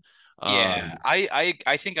game. Yeah,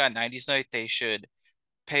 I think on 90s night they should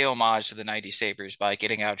pay homage to the 90 Sabres by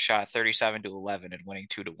getting outshot 37-11 and winning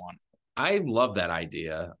 2-1. I love that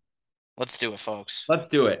idea. Let's do it, folks. Let's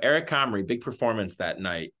do it. Eric Comrie, big performance that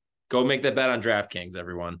night. Go make that bet on DraftKings,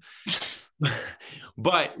 everyone.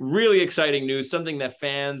 But really exciting news, something that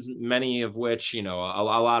fans, many of which, a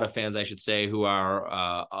lot of fans, I should say, who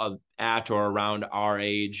are at or around our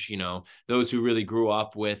age, those who really grew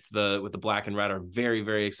up with the black and red are very,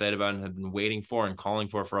 very excited about and have been waiting for and calling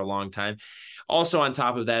for a long time. Also, on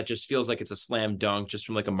top of that, just feels like it's a slam dunk just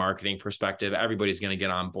from like a marketing perspective. Everybody's going to get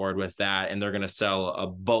on board with that, and they're going to sell a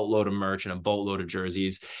boatload of merch and a boatload of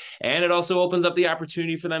jerseys. And it also opens up the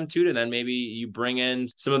opportunity for them too to then maybe you bring in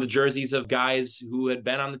some of the jerseys of guys who had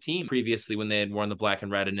been on the team previously when they had worn the black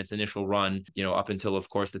and red in its initial run, up until, of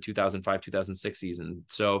course, the 2005-2006 season.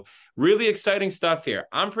 So really exciting stuff here.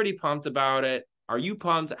 I'm pretty pumped about it. Are you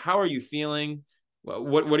pumped? How are you feeling?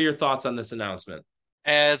 What are your thoughts on this announcement?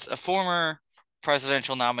 As a former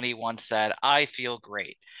presidential nominee once said, I feel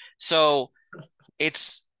great. So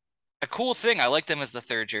it's a cool thing. I like them as the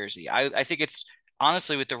third jersey. I think it's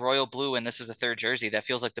honestly with the royal blue and this is a third jersey, that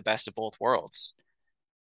feels like the best of both worlds.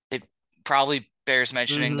 It probably bears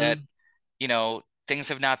mentioning that, things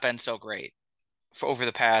have not been so great for over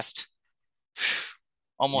the past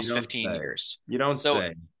almost 15 years. You don't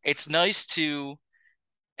say. It's nice to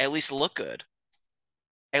at least look good.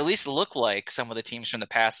 At least look like some of the teams from the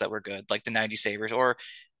past that were good, like the 90 Sabres, or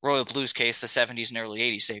Royal Blues case, the 70s and early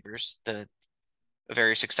 80s Sabres, a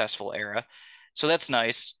very successful era. So that's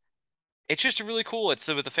nice. It's just really cool. It's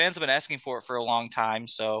so the fans have been asking for it for a long time.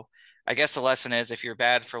 So I guess the lesson is if you're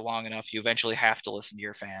bad for long enough, you eventually have to listen to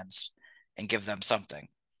your fans and give them something.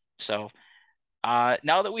 So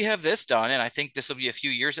now that we have this done, and I think this will be a few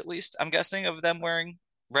years at least, I'm guessing, of them wearing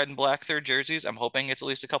red and black third jerseys. I'm hoping it's at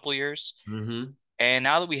least a couple years. Mm-hmm. And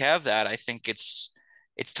now that we have that, I think it's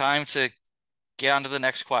time to get on to the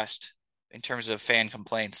next quest in terms of fan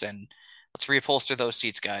complaints, and let's reupholster those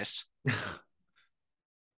seats, guys.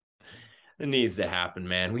 It needs to happen,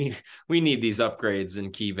 man. We need these upgrades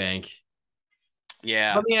in KeyBank.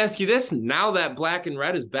 Yeah. Let me ask you this. Now that black and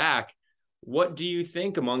red is back, what do you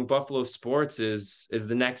think among Buffalo sports is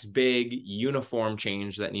the next big uniform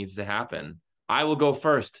change that needs to happen? I will go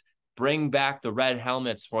first. Bring back the red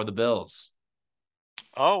helmets for the Bills.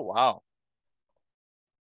 Oh, wow.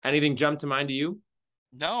 Anything jump to mind to you?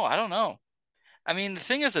 No, I don't know. I mean, the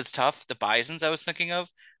thing is, it's tough. The Bisons I was thinking of,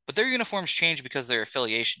 but their uniforms change because their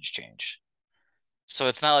affiliations change. So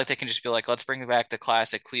it's not like they can just be like, let's bring back the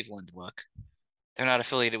classic Cleveland look. They're not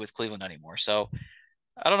affiliated with Cleveland anymore. So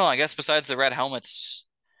I don't know. I guess besides the red helmets,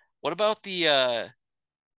 what about you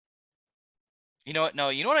know what? No,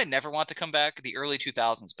 you know what I never want to come back? The early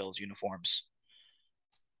 2000s Bills uniforms.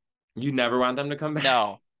 You never want them to come back?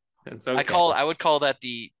 No. It's okay. I would call that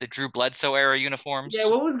the Drew Bledsoe era uniforms. Yeah,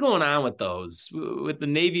 what was going on with those? With the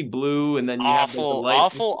navy blue and then you awful, have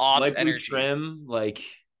awful odds light energy trim, like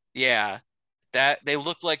yeah, that they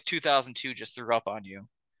looked like 2002 just threw up on you.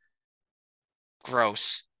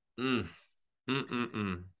 Gross. Man,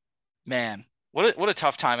 what a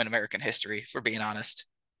tough time in American history, for being honest.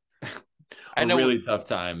 I know really tough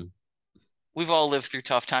time. We've all lived through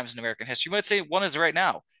tough times in American history. You might say one is right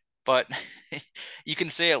now, but you can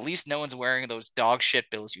say at least no one's wearing those dog shit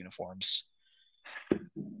Bills uniforms.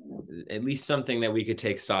 At least something that we could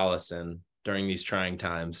take solace in during these trying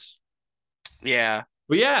times. Yeah.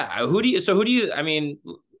 But yeah, I mean,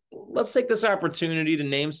 let's take this opportunity to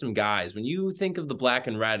name some guys. When you think of the black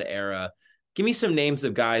and red era, give me some names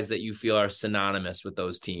of guys that you feel are synonymous with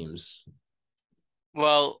those teams.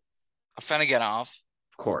 Well, Afinogenov.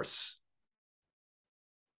 Of course.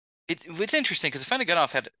 It's interesting because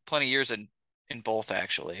Afinogenov had plenty of years in both,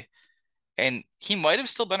 actually. And he might have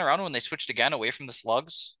still been around when they switched again away from the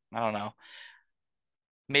slugs. I don't know.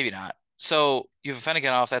 Maybe not. So you have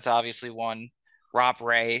Afinogenov, that's obviously one. Rob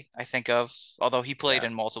Ray, I think of, although he played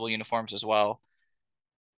in multiple uniforms as well.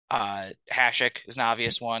 Hasek is an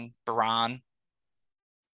obvious one. Baran.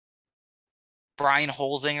 Brian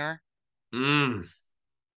Holzinger.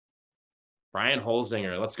 Brian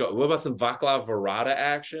Holzinger. Let's go. What about some Vaclav Varada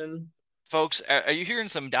action? Folks, are you hearing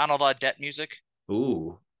some Donald Audette music?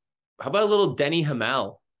 Ooh. How about a little Denny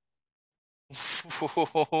Hamel?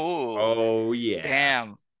 Oh, yeah.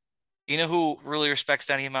 Damn. You know who really respects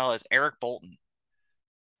Denny Hamel is Eric Bolton.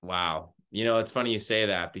 Wow. It's funny you say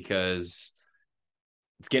that because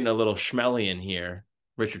it's getting a little schmelly in here.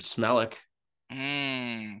 Richard Smellick.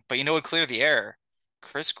 But you know what cleared the air?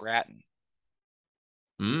 Chris Gratton.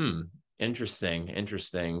 Interesting.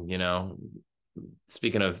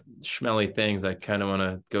 Speaking of schmelly things, I kind of want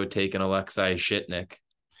to go take an Alexei Shitnik.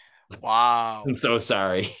 Wow. I'm so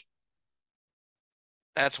sorry.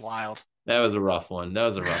 That's wild. That was a rough one.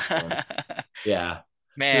 Yeah.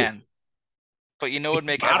 Man. But you know what would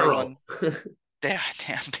make everyone damn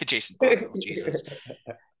Jason Botterill, Jesus.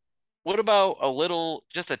 What about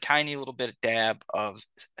just a tiny little bit of dab of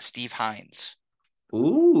Steve Hines?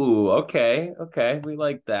 Ooh, okay. We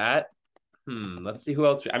like that. Let's see who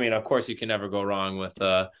else. I mean, of course, you can never go wrong with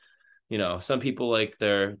some people like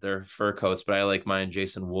their fur coats, but I like mine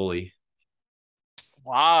Jason Woolley.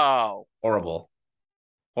 Wow. Horrible.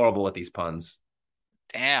 Horrible with these puns.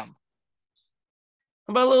 Damn. How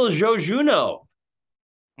about a little Joe Juno?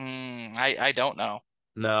 I don't know.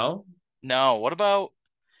 No? No. What about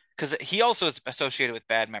because he also is associated with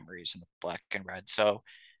bad memories in the black and red. So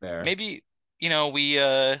There. maybe, we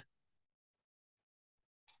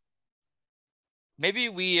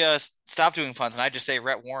stop doing puns and I just say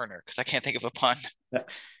Rhett Warrener because I can't think of a pun.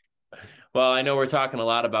 Well, I know we're talking a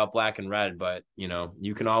lot about black and red, but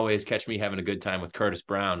you can always catch me having a good time with Curtis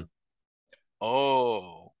Brown.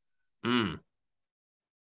 Oh, Mm.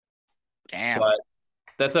 damn. But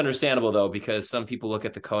that's understandable though, because some people look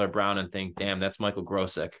at the color brown and think, damn, that's Michael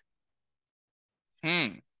Grosick.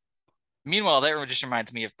 Hmm. Meanwhile, that just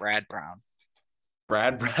reminds me of Brad Brown.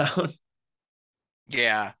 Brad Brown.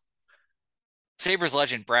 Yeah. Sabres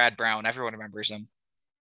legend Brad Brown. Everyone remembers him.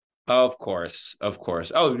 Of course, of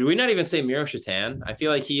course. Oh, do we not even say Miro Shatan? I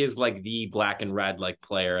feel like he is like the black and red like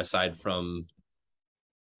player aside from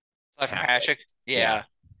From Hasek. Hasek. Yeah. Yeah.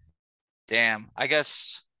 Damn. I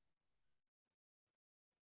guess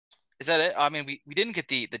is that it? I mean, we didn't get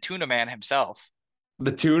the tuna man himself.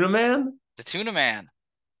 The Tuna Man? The tuna man,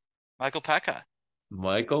 Michael Pekka.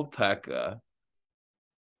 Michael Pekka.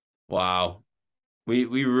 Wow. We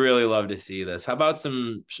really love to see this. How about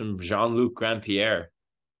some Jean-Luc Grandpierre?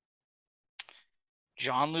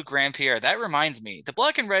 Jean-Luc Grandpierre. That reminds me. The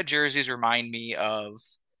black and red jerseys remind me of,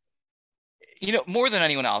 more than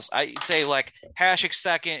anyone else. I'd say like Hasek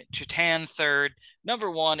second, Chatan third. Number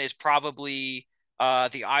one is probably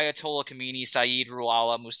the Ayatollah Khomeini, Saeed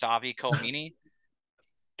Ruhollah Musavi Khomeini.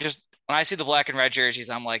 Just when I see the black and red jerseys,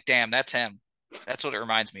 I'm like, damn, that's him. That's what it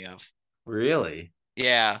reminds me of. Really?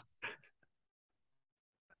 Yeah.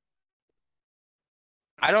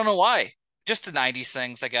 I don't know why. Just the 90s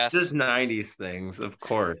things, I Just guess. 90s things, of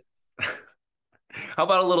course. How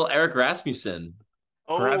about a little Eric Rasmussen?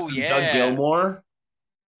 Perhaps Oh, some Doug yeah. Gilmore?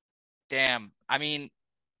 Damn. I mean,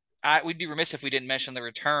 we'd be remiss if we didn't mention the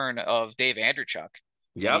return of Dave Andreychuk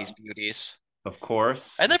in these Yep, beauties. of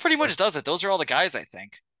course. And that pretty much does it. Those are all the guys, I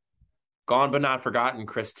think. Gone but not forgotten,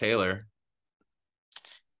 Chris Taylor.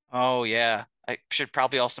 Oh, yeah. I should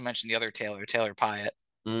probably also mention the other Taylor, Taylor Pyatt.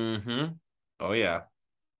 Mm-hmm. Oh, yeah.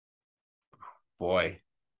 Boy.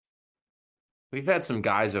 We've had some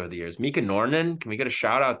guys over the years. Mika Nornan, can we get a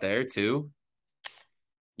shout out there too?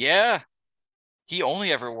 Yeah. He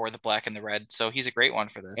only ever wore the black and the red, so he's a great one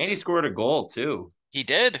for And he this. scored a goal too. He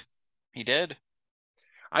did. He did.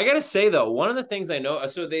 I gotta say though, one of the things I know,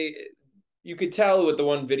 so you could tell with the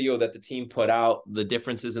one video that the team put out the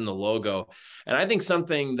differences in the logo, and I think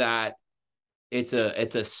something that it's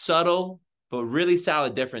a subtle but really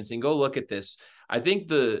solid difference. And go look at this. I think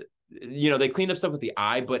they cleaned up stuff with the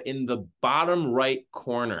eye, but in the bottom right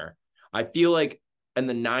corner, I feel like in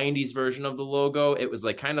the 90s version of the logo, it was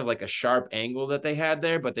like kind of like a sharp angle that they had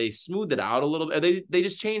there, but they smoothed it out a little bit. They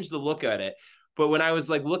just changed the look at it. But when I was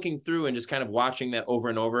like looking through and just kind of watching that over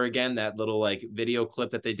and over again, that little like video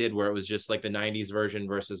clip that they did where it was just like the 90s version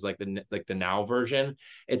versus like the now version,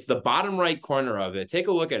 it's the bottom right corner of it. Take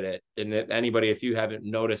a look at it, and anybody if you haven't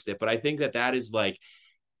noticed it, but I think that is like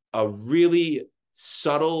a really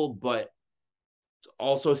subtle but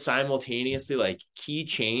also simultaneously like key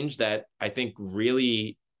change that I think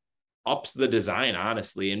really ups the design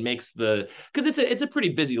honestly and makes because it's a pretty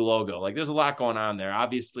busy logo. Like there's a lot going on there.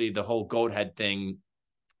 Obviously the whole goat head thing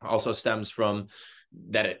also stems from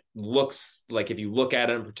that. It looks like if you look at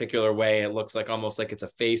it in a particular way, it looks like almost like it's a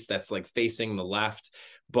face that's like facing the left.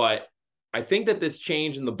 But I think that this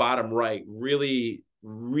change in the bottom right really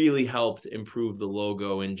helped improve the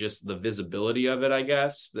logo and just the visibility of it, I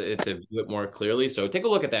guess, to view it more clearly. So take a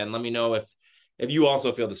look at that and let me know if you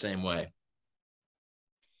also feel the same way.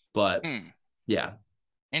 But yeah.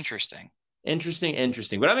 Interesting.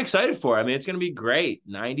 Interesting. But I'm excited for it. I mean, it's going to be great.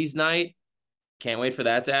 90s night. Can't wait for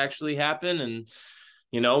that to actually happen. And,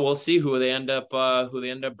 we'll see who they end up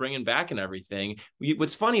bringing back and everything.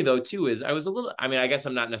 What's funny though, too, is I guess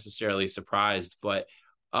I'm not necessarily surprised, but,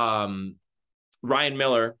 Ryan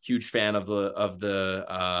Miller, huge fan of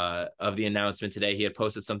the announcement today. He had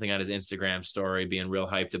posted something on his Instagram story being real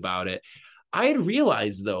hyped about it. I had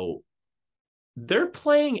realized though, they're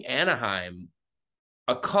playing Anaheim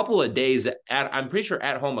a couple of days I'm pretty sure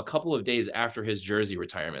at home, a couple of days after his jersey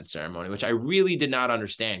retirement ceremony, which I really did not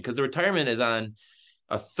understand because the retirement is on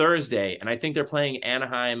a Thursday. And I think they're playing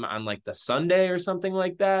Anaheim on like the Sunday or something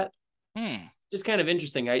like that. Just kind of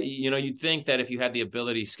interesting. You'd think that if you had the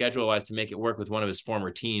ability schedule wise to make it work with one of his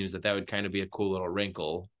former teams, that would kind of be a cool little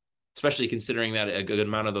wrinkle. especially considering that a good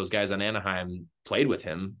amount of those guys on Anaheim played with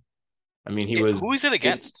him. I mean, he Who is was it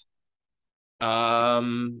against? let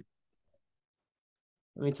me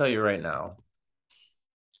tell you right now.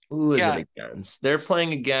 Who is it Yeah. against? They're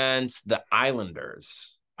playing against the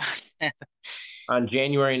Islanders on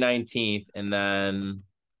January 19th, and then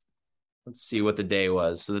let's see what the day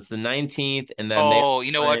was. So it's the 19th, and then they Oh,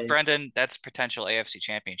 you know what, play. Brendan? That's potential AFC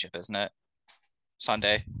championship, isn't it?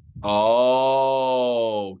 Sunday.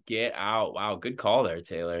 Oh, get out. Wow, good call there,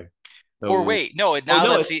 Taylor. Or So, wait, no, oh now no,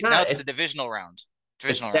 that's it's the now not. it's the divisional round.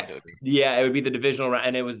 It's Divisional round that, it would be. yeah, it would be the divisional round.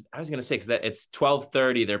 And I was gonna say because that it's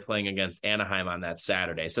 12:30, they're playing against Anaheim on that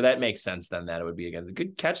Saturday. So that makes sense then that it would be against.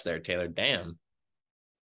 Good catch there, Taylor. Damn.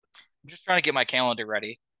 I'm just trying to get my calendar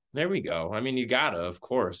ready. There we go. I mean, you gotta, of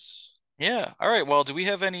course. Yeah. All right. Well, do we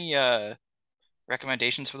have any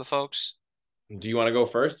recommendations for the folks? Do you want to go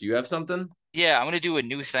first? Do you have something? Yeah, I'm gonna do a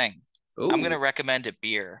new thing. I'm gonna Oh, recommend a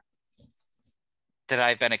beer that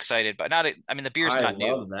I've been excited by. I mean, the beer's I not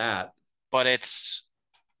new, love that. but it's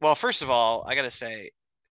well, first of all, I gotta say,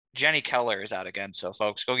 Jenny Keller is out again. So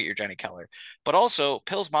folks, go get your Jenny Keller. But also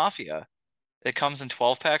Pils Mafia. It comes in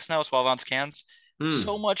 12 packs now, 12-ounce cans.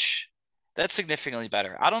 So Hmm. much that's significantly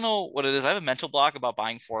better. I don't know what it is. I have a mental block about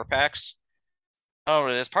buying 4 packs. I don't know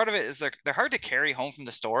what it is. Part of it is they're hard to carry home from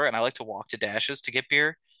the store, and I like to walk to Dashes to get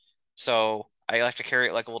beer. So I have to carry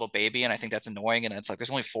it like a little baby, and I think that's annoying. And it's like there's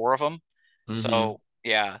only 4 of them. Mm-hmm. So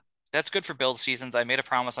yeah, that's good for build seasons. I made a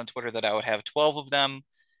promise on Twitter that I would have 12 of them,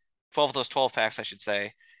 12 of those 12 packs, I should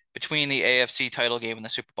say, between the AFC title game and the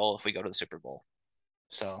Super Bowl if we go to the Super Bowl.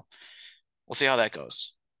 So we'll see how that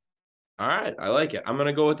goes. All right, I like it. I'm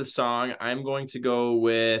gonna go with the song. I'm going to go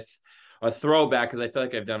with a throwback because I feel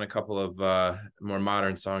like I've done a couple of more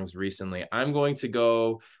modern songs recently. I'm going to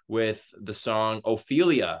go with the song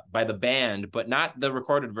Ophelia by the band, but not the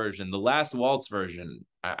recorded version, the Last Waltz version.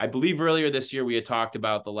 I believe earlier this year we had talked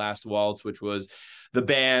about the Last Waltz, which was the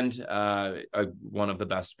band, one of the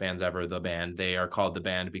best bands ever. The band. They are called the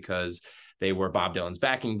band because they were Bob Dylan's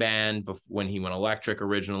backing band when he went electric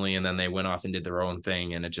originally, and then they went off and did their own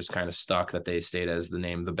thing, and it just kind of stuck that they stayed as the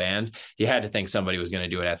name of the band. You had to think somebody was going to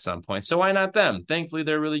do it at some point, so why not them? Thankfully,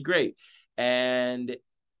 they're really great, and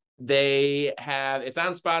it's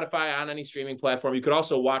on Spotify, on any streaming platform. You could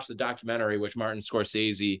also watch the documentary, which Martin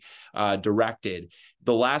Scorsese directed,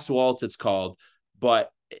 The Last Waltz, it's called, but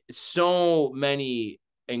so many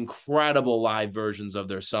incredible live versions of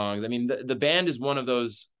their songs. I mean, the band is one of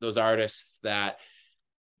those artists that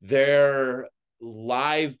their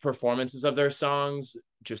live performances of their songs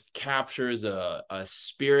just captures a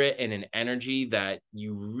spirit and an energy that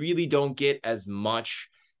you really don't get as much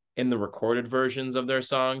in the recorded versions of their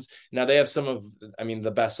songs. Now they have some of, I mean,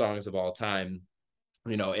 the best songs of all time,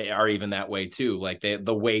 are even that way too. Like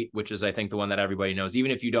the Weight, which is I think the one that everybody knows.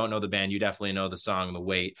 Even if you don't know the band, you definitely know the song The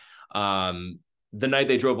Weight. The Night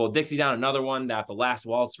They Drove Old Dixie Down, another one that the Last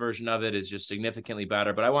Waltz version of it is just significantly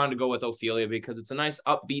better. But I wanted to go with Ophelia because it's a nice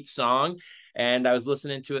upbeat song. And I was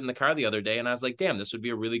listening to it in the car the other day and I was like, damn, this would be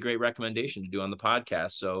a really great recommendation to do on the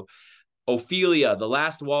podcast. So Ophelia, the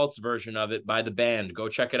Last Waltz version of it by the band. Go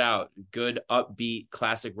check it out. Good upbeat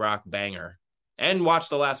classic rock banger. And watch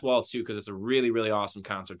The Last Waltz too, because it's a really, really awesome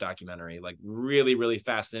concert documentary. Like really, really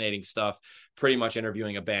fascinating stuff. Pretty much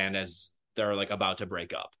interviewing a band as they're like about to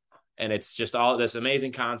break up. And it's just all this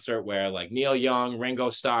amazing concert where like Neil Young, Ringo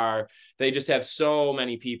Starr, they just have so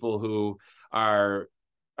many people who are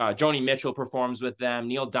Joni Mitchell performs with them,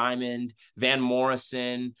 Neil Diamond, Van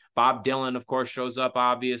Morrison, Bob Dylan, of course, shows up,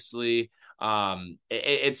 obviously.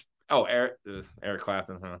 It's Eric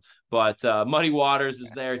Clapton, huh? But Muddy Waters is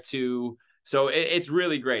there too. So it's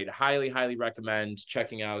really great. Highly, highly recommend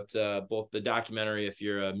checking out both the documentary if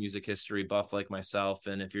you're a music history buff like myself,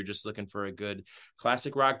 and if you're just looking for a good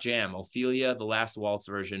classic rock jam, Ophelia, the Last Waltz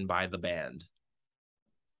version by the band.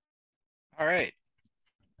 All right.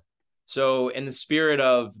 So, in the spirit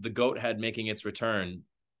of the goat head making its return,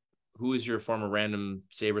 who is your former random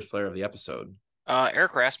Sabres player of the episode?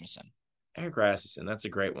 Eric Rasmussen. Eric Rasmussen. That's a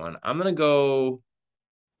great one. I'm gonna go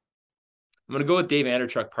with Dave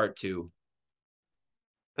Anderchuk part 2.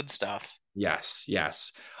 Good stuff. Yes,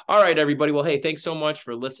 yes. All right, everybody. Well, hey, thanks so much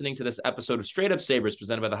for listening to this episode of Straight Up Sabres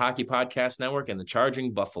presented by the Hockey Podcast Network and the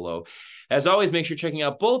Charging Buffalo. As always, make sure you're checking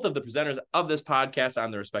out both of the presenters of this podcast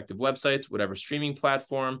on their respective websites, whatever streaming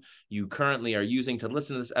platform you currently are using to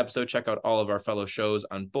listen to this episode. Check out all of our fellow shows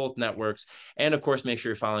on both networks. And of course, make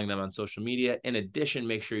sure you're following them on social media. In addition,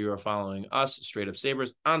 make sure you are following us, Straight Up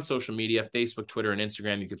Sabres, on social media, Facebook, Twitter, and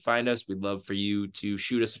Instagram. You can find us. We'd love for you to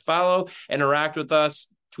shoot us a follow, interact with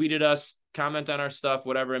us, tweet at us, comment on our stuff,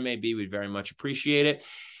 whatever it may be. We'd very much appreciate it.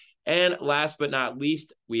 And last but not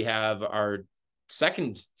least, we have our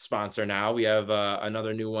second sponsor now. We have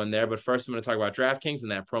another new one there. But first, I'm going to talk about DraftKings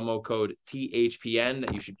and that promo code THPN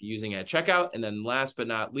that you should be using at checkout. And then last but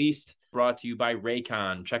not least, brought to you by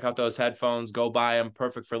Raycon. Check out those headphones. Go buy them.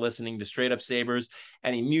 Perfect for listening to Straight Up Sabres.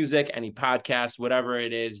 Any music, any podcast, whatever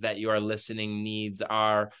it is that your listening needs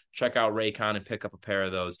are, check out Raycon and pick up a pair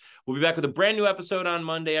of those. We'll be back with a brand new episode on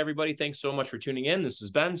Monday, everybody. Thanks so much for tuning in. This has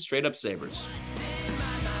been Straight Up Sabres.